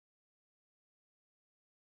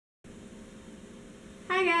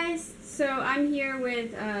Hi guys! So I'm here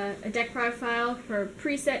with a deck profile for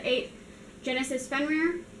preset 8 Genesis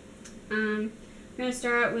Fenrir. I'm going to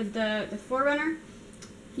start out with the Forerunner.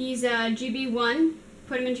 He's GB1,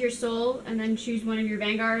 put him into your soul, and then choose one of your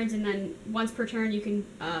vanguards, and then once per turn you can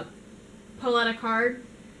pull out a card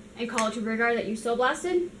and call it to rearguard that you soul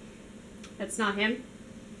blasted. That's not him.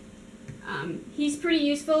 He's pretty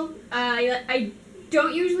useful. I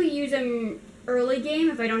don't usually use him early game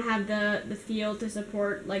if I don't have the field to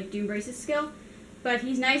support like Doombrace's skill, but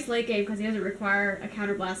he's nice late game because he doesn't require a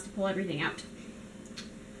counterblast to pull everything out.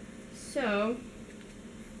 So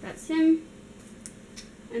that's him,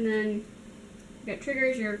 and then you got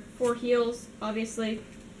triggers, your 4 heals obviously,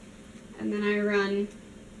 and then I run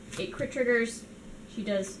 8 crit triggers. She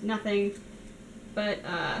does nothing, but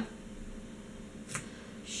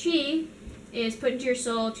she is put into your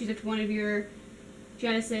soul, choose up to one of your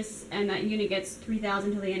Genesis, and that unit gets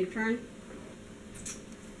 3,000 till the end of turn,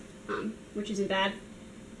 which isn't bad.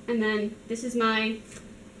 And then this is my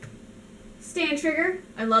stand trigger.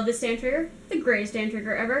 I love this stand trigger, the greatest stand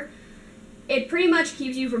trigger ever. It pretty much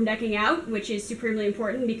keeps you from decking out, which is supremely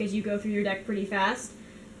important because you go through your deck pretty fast.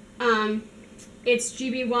 It's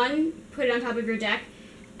GB1, put it on top of your deck,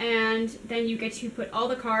 and then you get to put all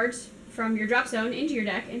the cards from your drop zone into your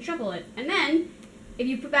deck and shuffle it. And then if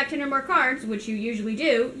you put back 10 or more cards, which you usually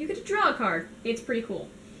do, you get to draw a card. It's pretty cool.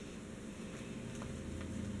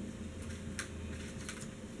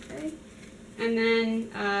 Okay. And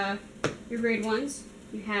then your grade 1s,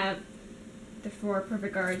 you have the 4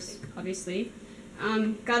 perfect guards, obviously.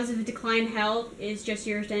 Goddess of the Decline Hell is just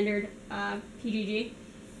your standard PGG.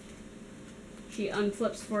 She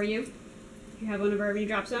unflips for you. You have one of her in your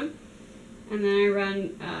drop zone. And then I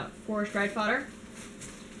run 4 Stride Fodder.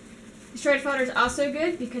 Stride Fodder is also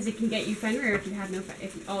good because it can get you Fenrir if you have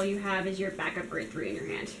if all you have is your backup grade 3 in your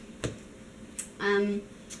hand. And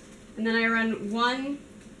then I run 1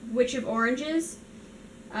 Witch of Oranges.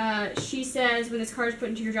 She says when this card is put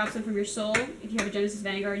into your drop zone from your soul, if you have a Genesis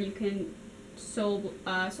Vanguard, you can soul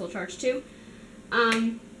charge 2.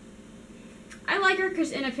 I like her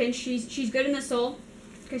because in a pinch she's good in the soul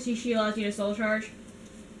because she allows you to soul charge.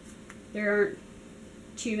 There aren't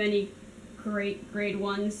too many great grade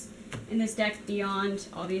 1s in this deck beyond,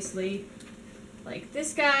 obviously, like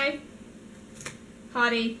this guy,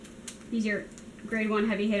 Hottie. He's your grade 1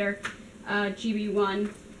 heavy hitter,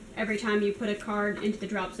 GB1. Every time you put a card into the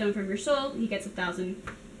drop zone from your soul, he gets 1,000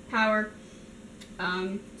 power.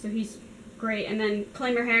 So he's great. And then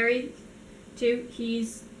Claimer Harry, too.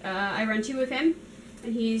 He's I run 2 of him,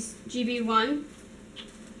 and he's GB1.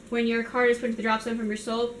 When your card is put into the drop zone from your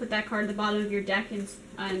soul, put that card at the bottom of your deck and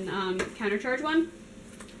countercharge 1.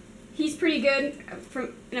 He's pretty good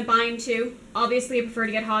in a bind too. Obviously, I prefer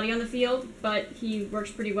to get Hottie on the field, but he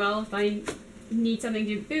works pretty well if I need something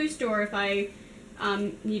to boost or if I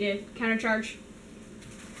need a countercharge.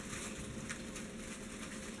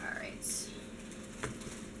 Alright.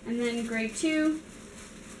 And then grade 2,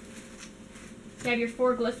 you have your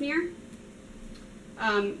 4 Glyphnir.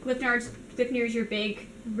 Glyphnir is your big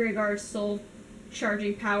rearguard soul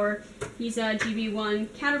charging power. He's a GB1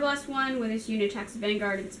 counterblast 1. When this unit attacks the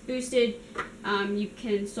Vanguard, it's boosted. You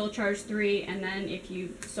can soul charge 3, and then if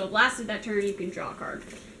you soul blasted that turn, you can draw a card.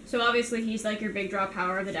 So obviously he's like your big draw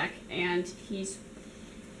power of the deck, and he's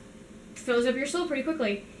fills up your soul pretty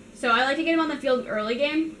quickly. So I like to get him on the field early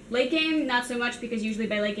game. Late game, not so much, because usually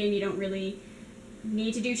by late game you don't really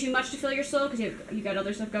need to do too much to fill your soul because you've got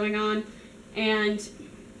other stuff going on. And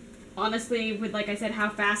honestly, with, like I said, how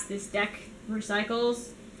fast this deck recycles,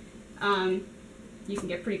 you can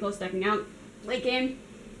get pretty close to decking out late game.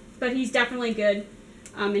 But he's definitely good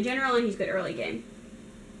in general, and he's good early game.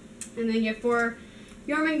 And then you have 4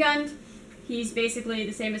 Jormungand. He's basically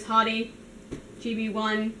the same as Hottie,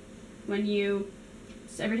 GB1.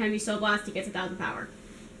 Every time you soul blast, he gets 1,000 power.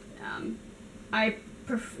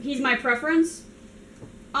 He's my preference,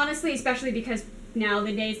 honestly, especially because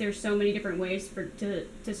nowadays there's so many different ways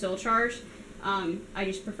to soul charge. I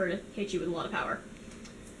just prefer to hit you with a lot of power.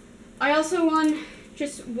 I also won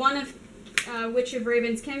just 1 of Witch of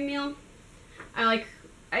Raven's Chamomile.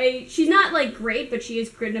 She's not like great, but she is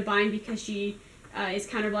good in a bind because she is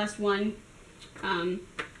counterblast 1.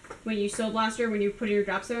 When you soul blast her, when you put in your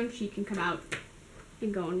drop zone, she can come out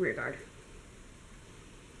and go in rearguard.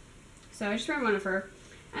 So I just ran 1 of her.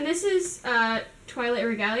 And this is Twilight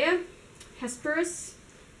Regalia, Hesperus.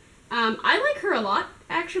 I like her a lot,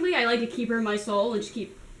 actually. I like to keep her in my soul and just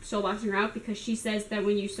keep soul blasting her out because she says that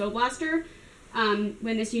when you soul blast her,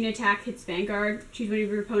 when this unit attack hits Vanguard, choose one of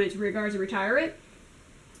your opponent's rearguards and retire it.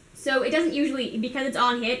 So it doesn't usually, because it's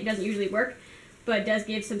on hit, it doesn't usually work. but does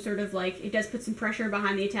give some sort of, like, it does put some pressure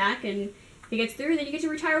behind the attack, and if it gets through, then you get to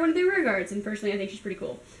retire one of their rear guards, and personally I think she's pretty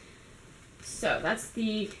cool. So that's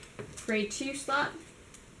the grade 2 slot.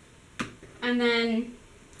 And then,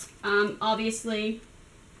 obviously,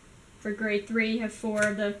 for grade 3, you have 4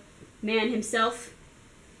 of the man himself,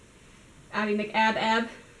 Abby McAb,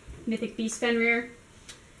 Mythic Beast Fenrir.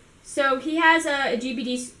 So he has a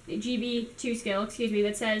GB2 skill,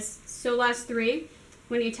 that says, so last 3,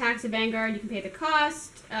 when he attacks a vanguard, you can pay the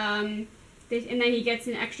cost, and then he gets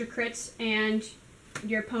an extra crit, and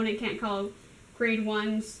your opponent can't call grade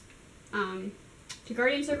 1s to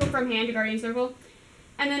Guardian Circle, from hand to Guardian Circle.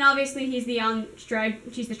 And then obviously she's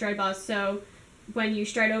the stride boss, so when you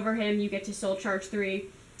stride over him, you get to soul charge 3.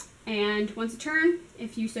 And once a turn,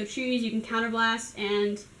 if you so choose, you can counterblast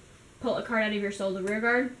and pull a card out of your soul to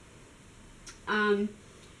rearguard.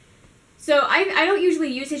 So I don't usually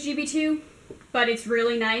use his GB2, but it's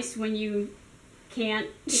really nice when you can't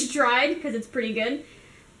stride, because it's pretty good.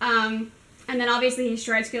 And then obviously his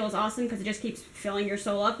stride skill is awesome, because it just keeps filling your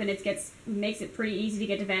soul up, and makes it pretty easy to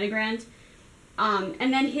get to Vanagrand.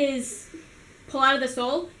 And then his pull out of the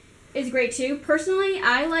soul is great too. Personally,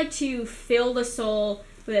 I like to fill the soul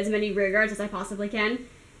with as many rear guards as I possibly can.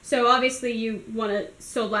 So obviously you want to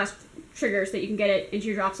soul blast trigger so that you can get it into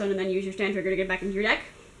your drop zone and then use your stand trigger to get back into your deck.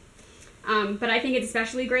 But I think it's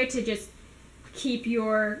especially great to just keep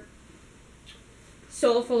your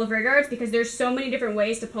soul full of rear guards, because there's so many different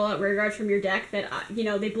ways to pull out rear guards from your deck that,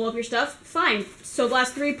 they blow up your stuff. Fine. Soul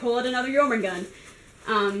blast 3, pull out another Yeoman gun.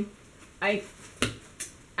 I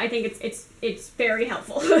think it's very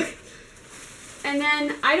helpful. And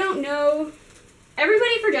then, I don't know,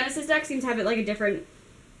 everybody for Genesis deck seems to have it like a different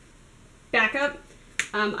backup.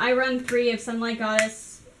 I run 3 of Sunlight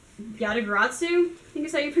Goddess Yadagaratsu, I think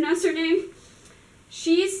is how you pronounce her name.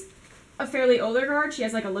 She's a fairly older card. She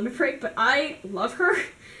has like a limit break, but I love her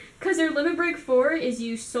because her limit break 4 is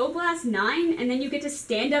you Soul Blast 9, and then you get to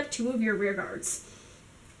stand up 2 of your rear guards.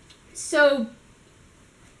 So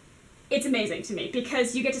it's amazing to me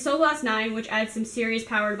because you get to Soul Blast 9, which adds some serious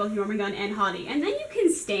power to both Jormungand and Hadi, and then you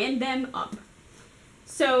can stand them up.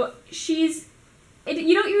 So you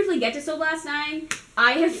don't usually get to Soul Blast 9.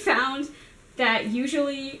 I have found that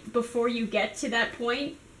usually before you get to that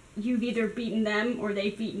point, you've either beaten them or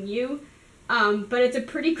they've beaten you. But it's a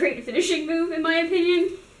pretty great finishing move, in my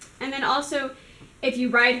opinion. And then also, if you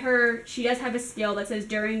ride her, she does have a skill that says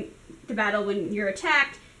during the battle when you're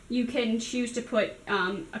attacked, you can choose to put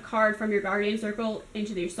a card from your Guardian Circle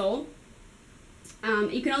into your soul.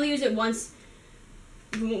 You can only use it once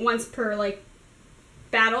per like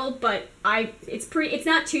battle, but it's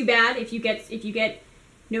not too bad if you get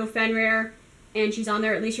no Fenrir and she's on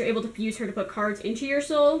there. At least you're able to use her to put cards into your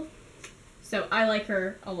soul. So I like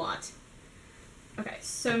her a lot. Okay,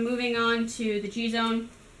 so moving on to the G zone.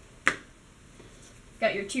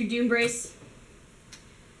 Got your 2 Doom Brace.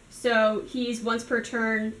 So he's once per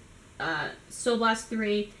turn, Soul Blast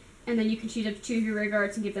 3, and then you can choose up to 2 of your rear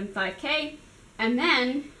guards and give them 5k. And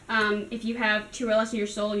then, if you have 2 or less in your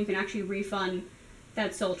soul, you can actually refund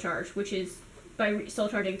that soul charge, which is by soul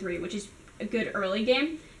charging 3, which is a good early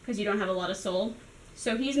game because you don't have a lot of soul.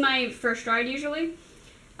 So he's my first stride usually.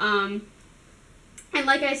 And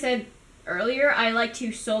like I said earlier, I like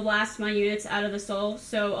to soul blast my units out of the soul.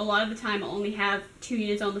 So a lot of the time I'll only have 2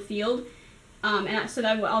 units on the field. So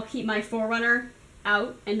that I'll keep my Forerunner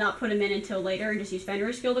out and not put him in until later and just use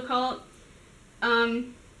Fenrir's skill to call out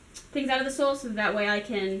things out of the soul, so that way I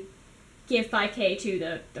can give 5k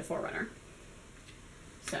to the Forerunner.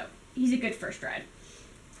 So he's a good first ride.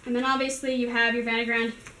 And then obviously you have your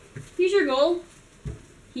Vanagrand. He's your goal.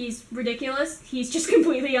 He's ridiculous. He's just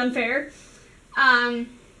completely unfair.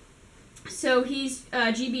 So he's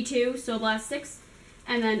GB2, Soul Blast 6,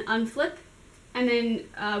 and then Unflip. And then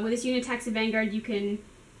with this unit attacks a Vanguard, you can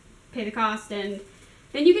pay the cost, and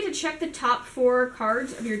then you get to check the top 4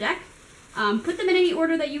 cards of your deck, put them in any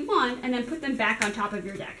order that you want, and then put them back on top of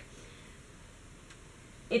your deck.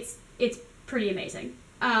 It's pretty amazing.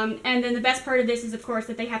 And then the best part of this is, of course,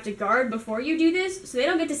 that they have to guard before you do this, so they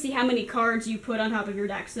don't get to see how many cards you put on top of your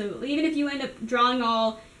deck. So even if you end up drawing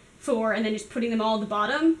all 4 and then just putting them all at the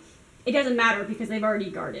bottom, it doesn't matter because they've already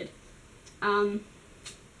guarded.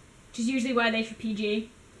 Which is usually why they should PG,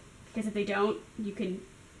 because if they don't,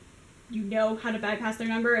 you know how to bypass their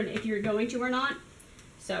number and if you're going to or not.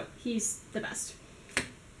 So he's the best.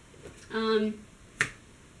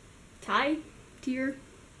 Ty tier?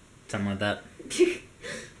 Something like that.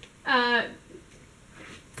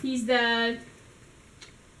 He's the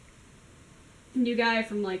new guy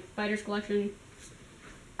from like Fighter's Collection.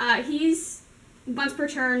 He's once per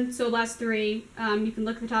turn, Soul Blast 3. You can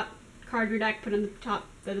look at the top card of your deck, put on the top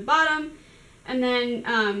or the bottom. And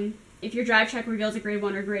then if your drive check reveals a grade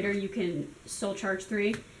 1 or greater, you can soul charge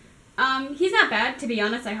 3. He's not bad, to be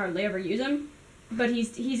honest. I hardly ever use him. But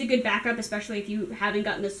he's a good backup, especially if you haven't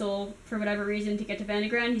gotten the soul for whatever reason to get to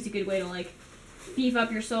Vandegrand. He's a good way to, like, beef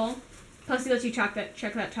up your soul. Plus, he lets you check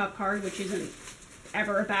that top card, which isn't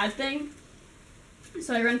ever a bad thing.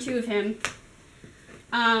 So I run 2 of him.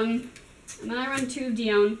 And then I run 2 of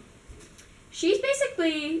Dion. She's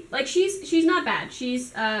basically, like, she's not bad.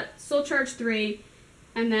 She's soul charge 3,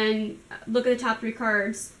 and then look at the top 3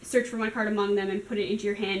 cards, search for 1 card among them, and put it into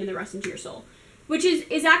your hand and the rest into your soul. Which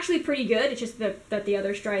is actually pretty good. It's just that the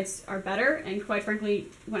other strides are better, and quite frankly,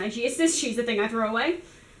 when I GS this, she's the thing I throw away.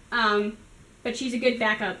 But she's a good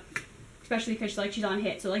backup, especially because like she's on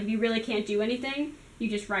hit. So like if you really can't do anything, you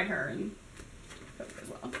just ride her and hope as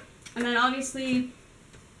well. And then obviously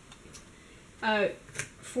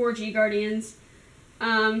 4 G Guardians.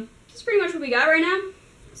 That's pretty much what we got right now.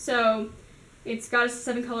 So it's Goddess of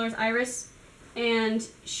 7 Colors Iris, and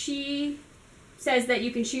she says that you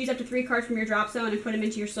can choose up to 3 cards from your drop zone and put them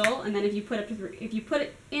into your soul, and then if you put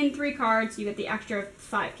it in 3 cards, you get the extra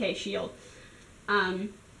 5k shield. I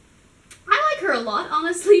like her a lot,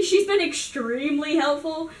 honestly. She's been extremely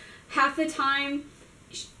helpful. Half the time,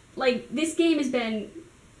 like, this game has been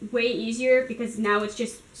way easier because now it's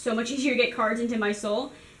just so much easier to get cards into my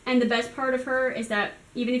soul. And the best part of her is that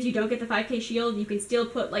even if you don't get the 5k shield, you can still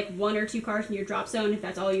put like 1 or 2 cards in your drop zone if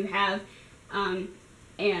that's all you have.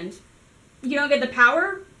 And you don't get the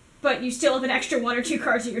power, but you still have an extra 1 or 2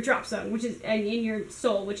 cards in your drop zone, and in your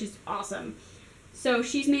soul, which is awesome. So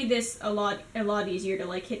she's made this a lot easier to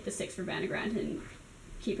like hit the 6 for Vandegrand and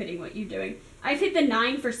keep hitting what you're doing. I've hit the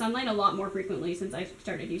 9 for Sunlight a lot more frequently since I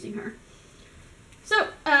started using her. So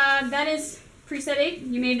that is preset 8.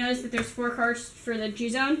 You may notice that there's 4 cards for the G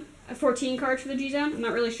zone, 14 cards for the G zone. I'm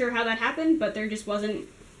not really sure how that happened, but there just wasn't,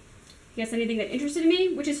 I guess, anything that interested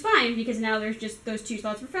me, which is fine because now there's just those 2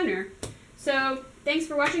 slots for Fenrir. So, thanks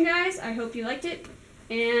for watching, guys. I hope you liked it,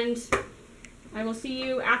 and I will see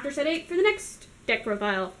you after set 8 for the next deck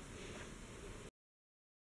profile.